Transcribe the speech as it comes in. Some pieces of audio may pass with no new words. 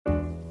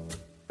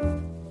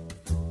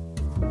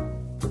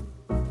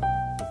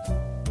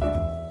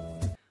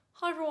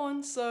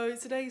everyone,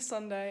 so today's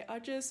Sunday. I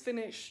just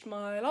finished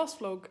my last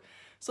vlog,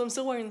 so I'm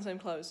still wearing the same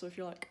clothes, so if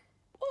you're like,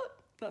 what?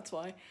 That's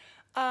why.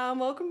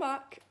 Welcome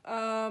back.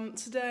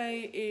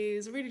 Today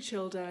is a really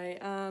chill day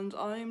and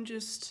I'm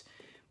just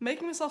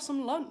making myself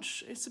some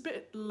lunch. It's a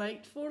bit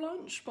late for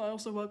lunch, but I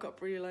also woke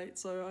up really late,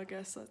 so I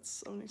guess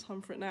that's only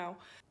time for it now.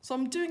 So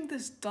I'm doing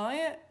this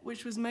diet,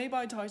 which was made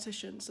by a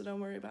dietitian, so don't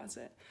worry about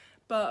it.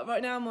 But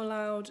right now I'm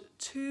allowed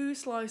 2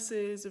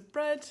 slices of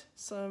bread,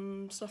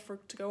 some stuff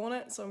to go on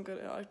it, so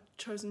I've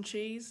chosen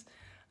cheese.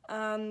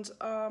 And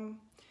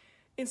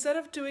instead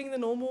of doing the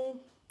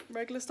normal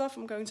regular stuff,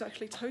 I'm going to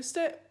actually toast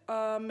it,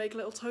 make a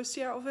little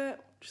toasty out of it,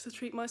 just to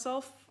treat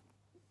myself.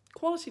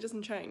 Quality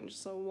doesn't change,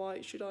 so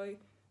why should I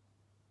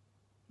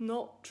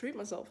not treat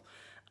myself?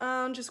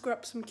 And just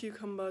grab some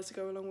cucumbers to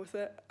go along with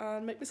it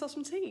and make myself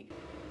some tea.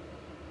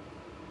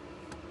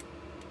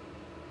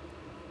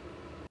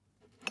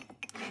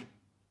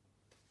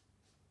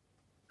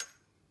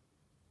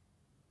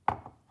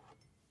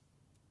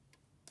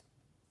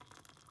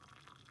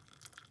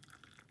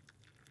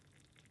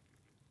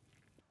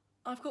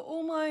 I've got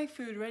all my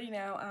food ready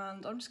now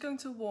and I'm just going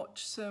to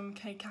watch some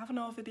Kate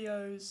Kavanagh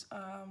videos.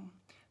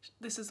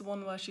 This is the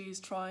one where she's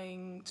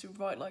trying to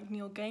write like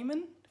Neil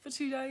Gaiman for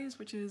 2 days,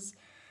 which is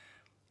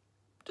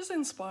just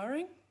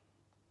inspiring.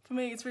 For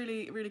me, it's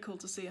really, really cool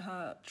to see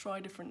her try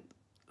different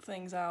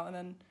things out and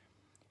then,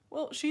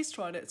 well, she's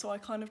tried it, so I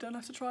kind of don't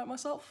have to try it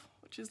myself,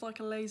 which is like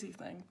a lazy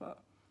thing, but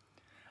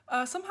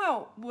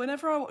somehow,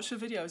 whenever I watch the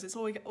videos, it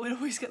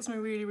always gets me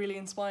really, really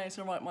inspired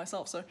to write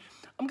myself. So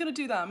I'm gonna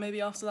do that. Maybe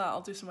after that,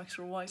 I'll do some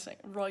extra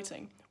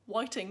writing.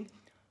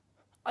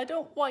 I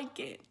don't like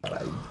it.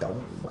 I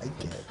don't like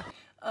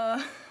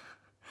it.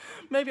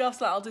 Maybe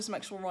after that, I'll do some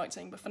extra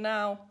writing. But for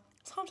now,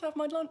 it's time to have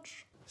my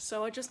lunch.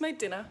 So I just made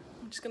dinner.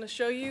 I'm just gonna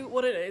show you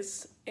what it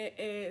is. It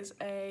is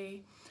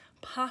a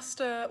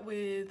pasta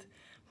with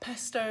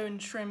pesto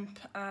and shrimp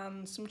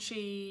and some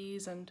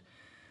cheese and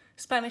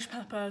Spanish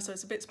pepper, so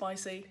it's a bit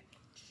spicy.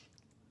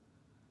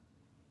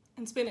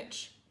 And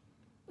spinach,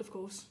 of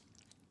course.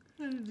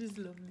 And it is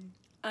lovely.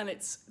 And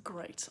it's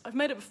great. I've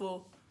made it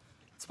before.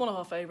 It's one of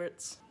our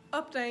favourites.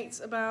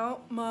 Updates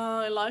about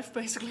my life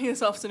basically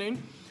this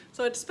afternoon.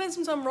 So I spent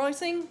some time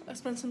writing, I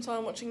spent some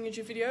time watching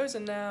YouTube videos,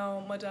 and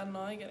now my dad and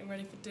I are getting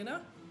ready for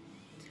dinner.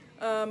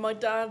 My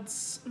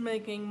dad's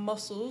making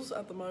mussels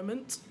at the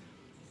moment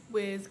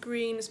with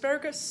green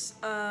asparagus,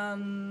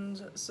 and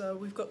so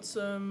we've got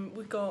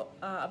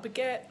a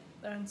baguette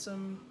and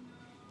some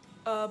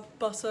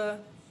butter.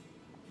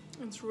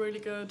 It's really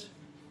good.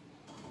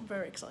 I'm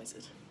very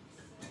excited.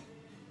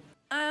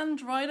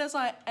 And right as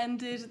I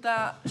ended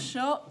that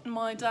shot,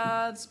 my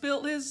dad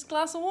spilled his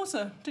glass of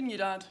water, didn't you,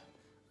 Dad?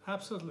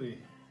 Absolutely.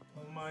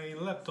 On my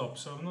laptop,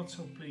 so I'm not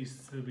so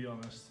pleased, to be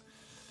honest.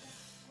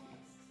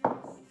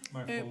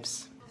 My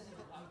Oops. fault.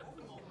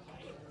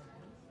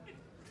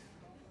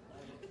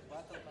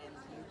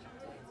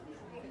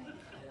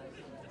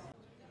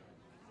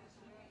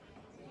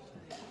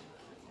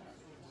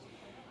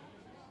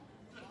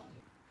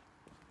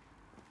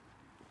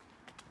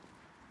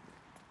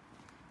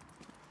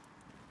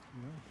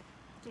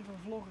 Het is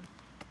een vloggen.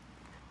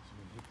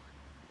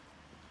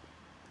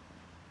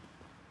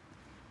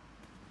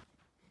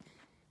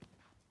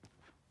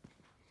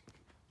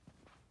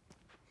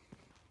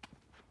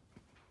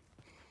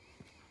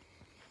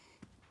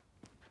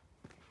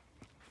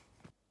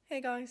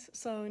 Hey guys,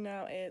 so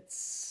now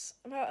it's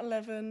about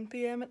 11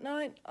 PM at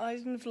night. I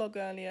didn't vlog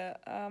earlier.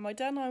 My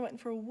dad and I went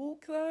for a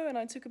walk though, and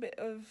I took a bit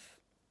of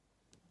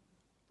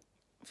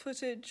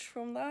footage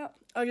from that.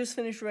 I just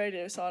finished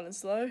Radio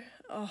Silence though.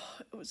 Oh,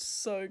 it was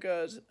so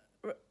good.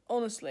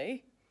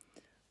 Honestly,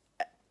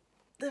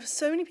 there's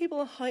so many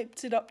people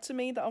hyped it up to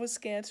me that I was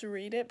scared to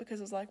read it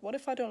because I was like, what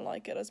if I don't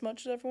like it as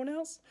much as everyone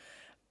else?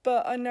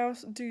 But I now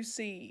do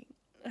see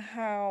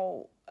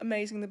how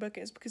amazing the book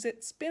is, because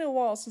it's been a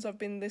while since I've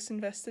been this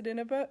invested in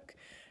a book,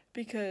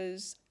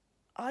 because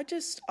I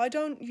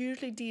don't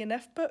usually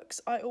DNF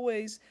books. I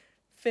always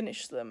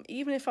finish them,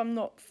 even if I'm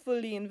not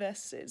fully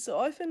invested. So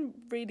I've been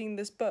reading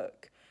this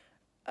book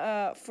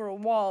for a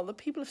while that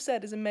people have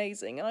said is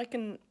amazing, and I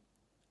can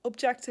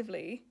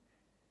objectively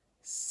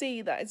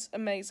see that it's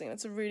amazing.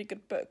 It's a really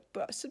good book,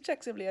 but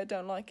subjectively I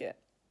don't like it.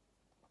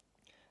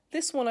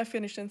 This one I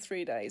finished in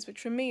 3 days,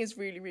 which for me is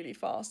really, really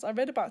fast. I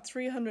read about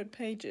 300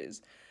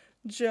 pages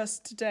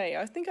just today.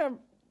 I think I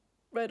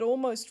read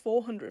almost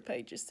 400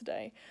 pages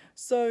today.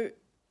 So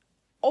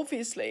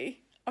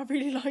obviously I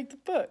really like the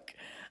book.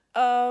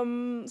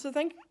 So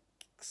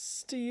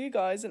thanks to you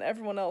guys and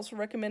everyone else for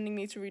recommending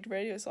me to read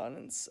Radio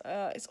Silence.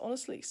 It's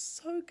honestly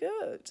so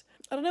good.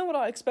 I don't know what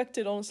I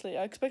expected, honestly.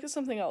 I expected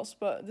something else,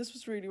 but this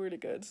was really, really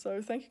good.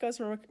 So thank you guys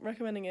for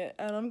recommending it,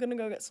 and I'm gonna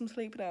go get some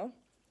sleep now.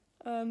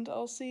 And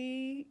I'll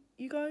see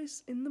you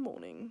guys in the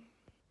morning.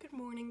 Good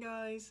morning,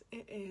 guys.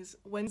 It is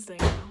Wednesday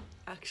now.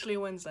 Actually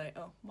Wednesday.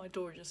 Oh, my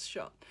door just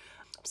shut.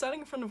 I'm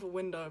standing in front of a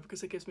window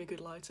because it gives me good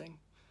lighting.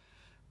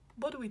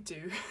 What do we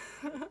do?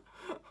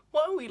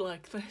 Why are we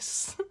like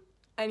this?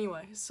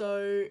 Anyway,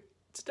 so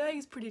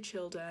today's pretty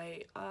chill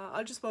day.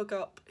 I just woke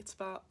up, it's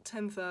about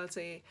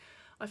 10:30.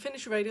 I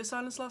finished Radio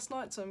Silence last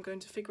night, so I'm going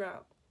to figure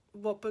out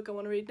what book I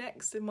want to read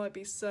next. It might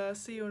be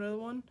Circe or another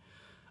one.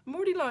 I'm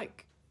already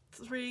like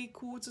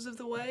 3/4 of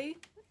the way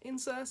in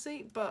Circe,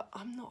 but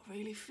I'm not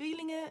really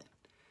feeling it.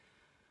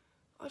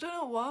 I don't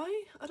know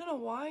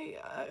why.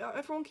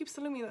 Everyone keeps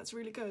telling me that's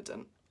really good,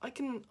 and I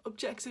can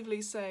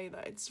objectively say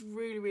that it's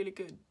really, really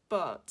good,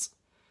 but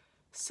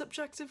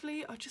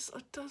subjectively, I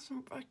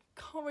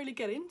can't really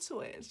get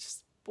into it. It's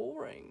just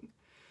boring.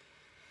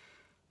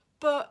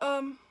 But,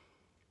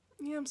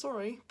 yeah, I'm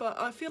sorry, but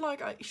I feel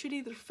like I should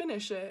either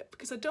finish it,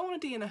 because I don't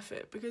want to DNF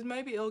it, because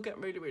maybe it'll get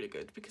really, really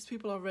good, because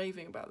people are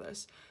raving about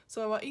this.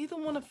 So I either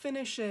want to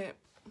finish it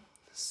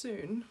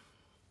soon,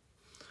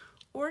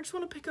 or I just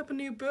want to pick up a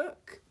new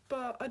book,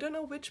 but I don't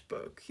know which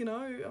book, you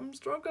know, I'm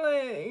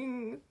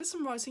struggling. I did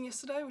some writing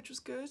yesterday, which was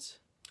good.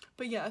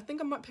 But yeah, I think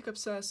I might pick up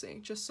Circe,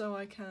 just so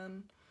I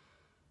can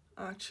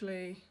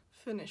actually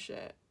finish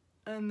it.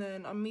 And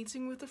then I'm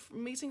meeting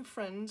a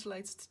friend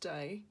later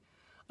today.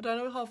 I don't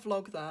know if I'll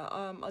vlog that.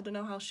 I don't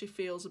know how she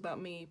feels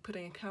about me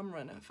putting a camera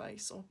in her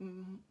face, or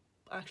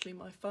actually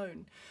my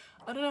phone.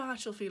 I don't know how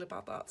she'll feel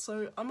about that.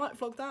 So I might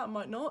vlog that, I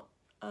might not.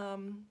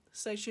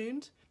 Stay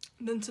tuned.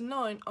 And then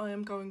tonight I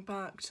am going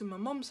back to my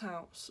mum's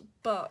house,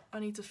 but I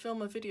need to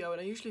film a video, and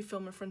I usually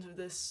film in front of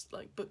this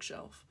like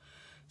bookshelf.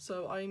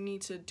 So I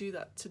need to do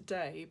that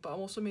today, but I'm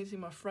also meeting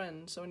my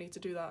friend, so I need to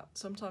do that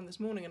sometime this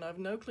morning, and I have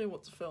no clue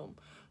what to film.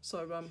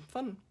 So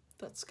fun.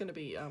 That's gonna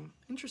be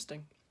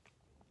interesting.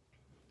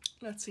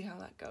 Let's see how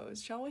that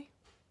goes, shall we?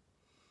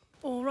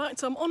 Alright,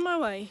 so I'm on my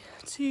way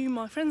to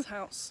my friend's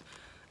house.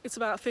 It's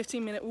about a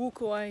 15-minute walk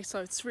away,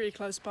 so it's really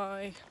close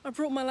by. I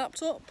brought my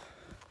laptop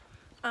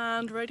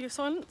and Radio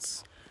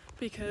Silence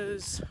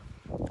because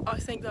I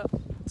think that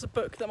it's a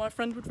book that my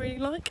friend would really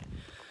like.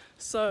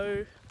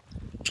 So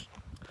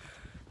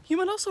you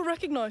might also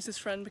recognise this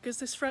friend, because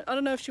this friend, I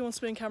don't know if she wants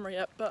to be on camera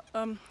yet, but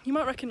you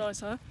might recognise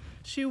her.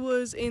 She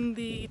was in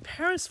the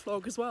Paris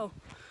vlog as well,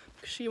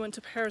 because she went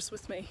to Paris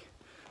with me.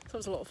 So it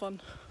was a lot of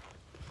fun.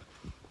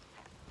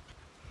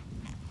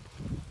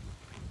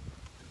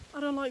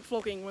 I don't like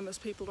vlogging when there's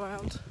people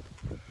around.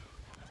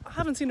 I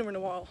haven't seen her in a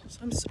while,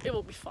 so it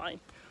will be fine.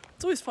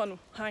 It's always fun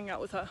hanging out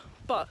with her,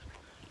 but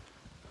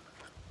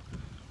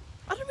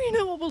I don't really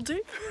know what we'll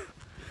do.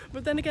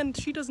 But then again,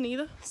 she doesn't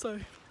either, so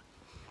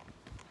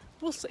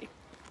we'll see.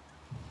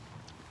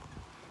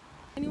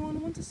 Anyone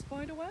want a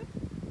spider web?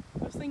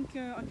 I think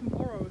I can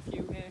borrow a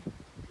few here.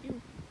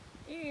 Ew.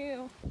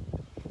 Ew.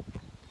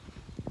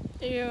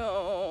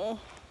 Ew.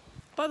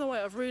 By the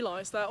way, I've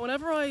realised that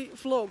whenever I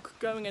vlog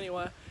going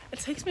anywhere, it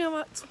takes me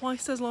about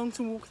twice as long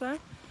to walk there,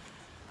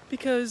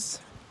 because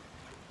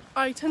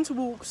I tend to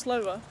walk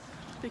slower,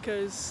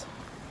 because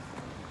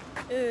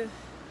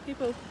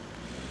people,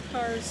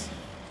 cars,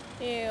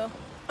 yeah.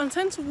 I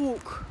tend to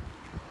walk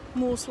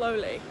more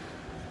slowly,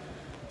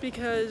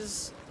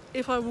 because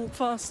if I walk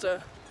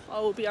faster, I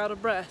will be out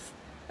of breath,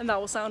 and that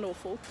will sound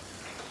awful.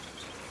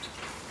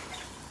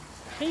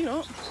 Can you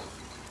not?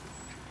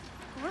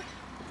 What?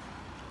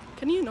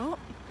 Can you not?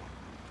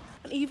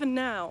 And even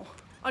now,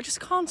 I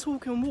just can't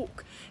talk and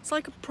walk. It's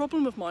like a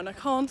problem of mine, I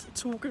can't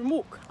talk and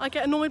walk. I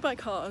get annoyed by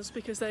cars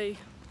because they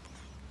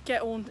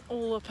get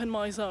all up in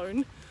my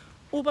zone,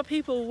 or by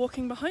people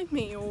walking behind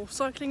me or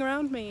cycling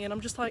around me, and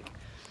I'm just like,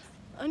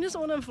 I just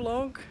want to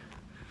vlog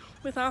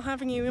without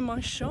having you in my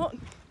shot.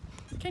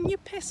 Can you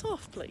piss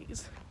off,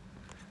 please?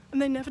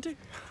 And they never do.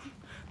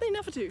 They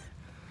never do.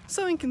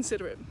 So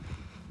inconsiderate.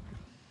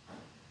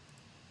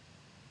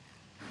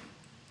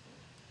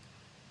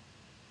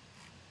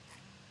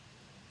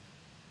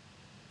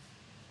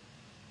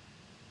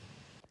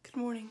 Good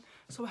morning.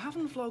 So I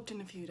haven't vlogged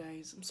in a few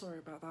days, I'm sorry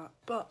about that.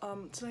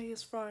 But today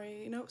is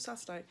Friday, no,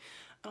 Saturday,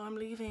 and I'm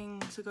leaving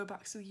to go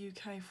back to the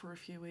UK for a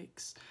few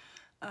weeks.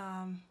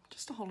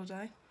 Just a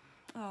holiday.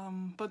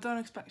 But don't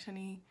expect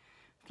any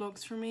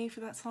vlogs from me for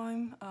that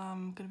time.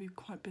 I'm gonna be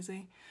quite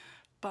busy.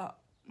 But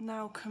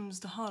now comes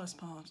the hardest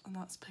part, and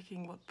that's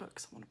picking what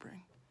books I want to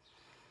bring.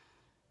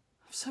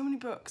 I have so many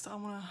books that I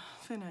want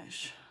to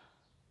finish.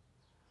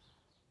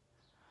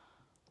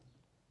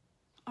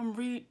 I'm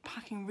really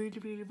packing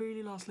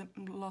really last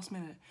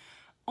minute.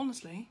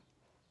 Honestly,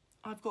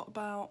 I've got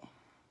about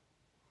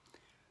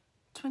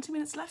 20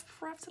 minutes left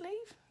before I have to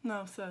leave.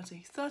 No,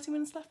 30. 30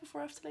 minutes left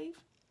before I have to leave.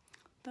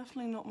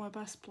 Definitely not my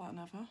best plan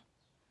ever.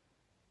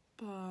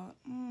 But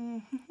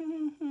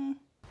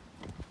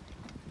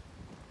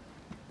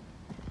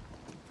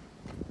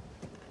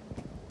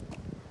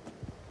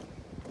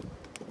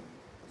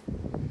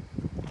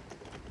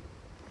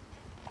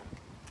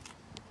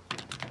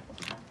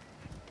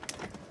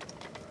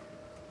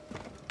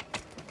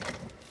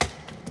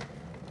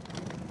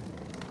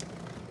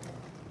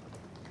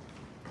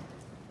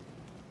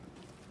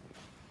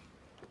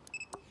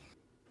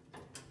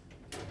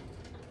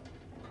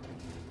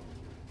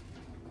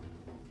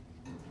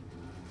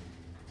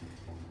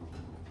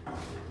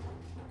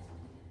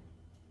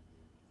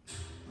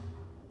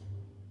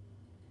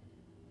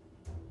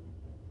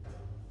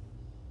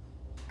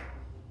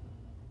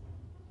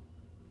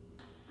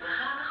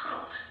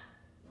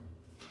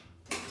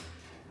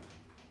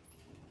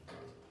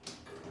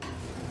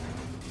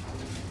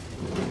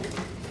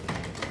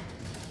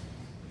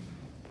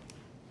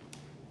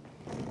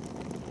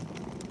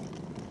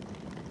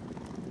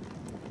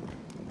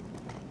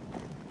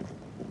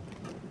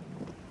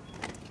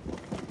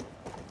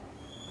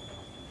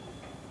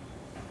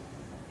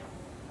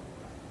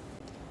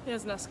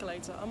Here's an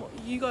escalator.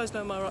 You guys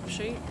know my rap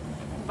sheet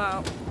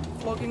about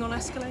vlogging on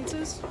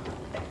escalators.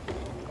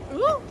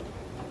 Ooh!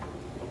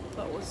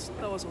 That was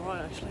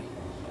alright actually.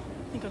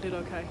 I think I did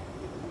okay.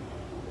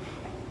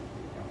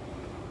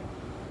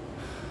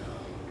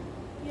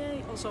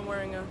 Yay! Also, I'm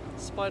wearing a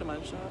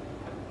Spider-Man shirt.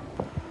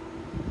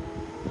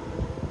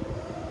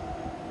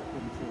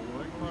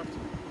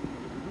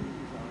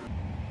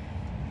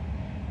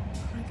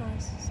 Hi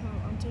guys, so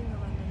I'm doing a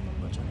random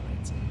number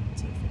generator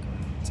to figure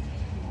out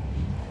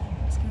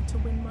who's going to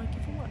win my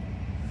giveaway.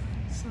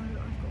 So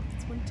I've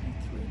got 23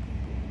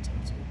 people in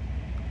total.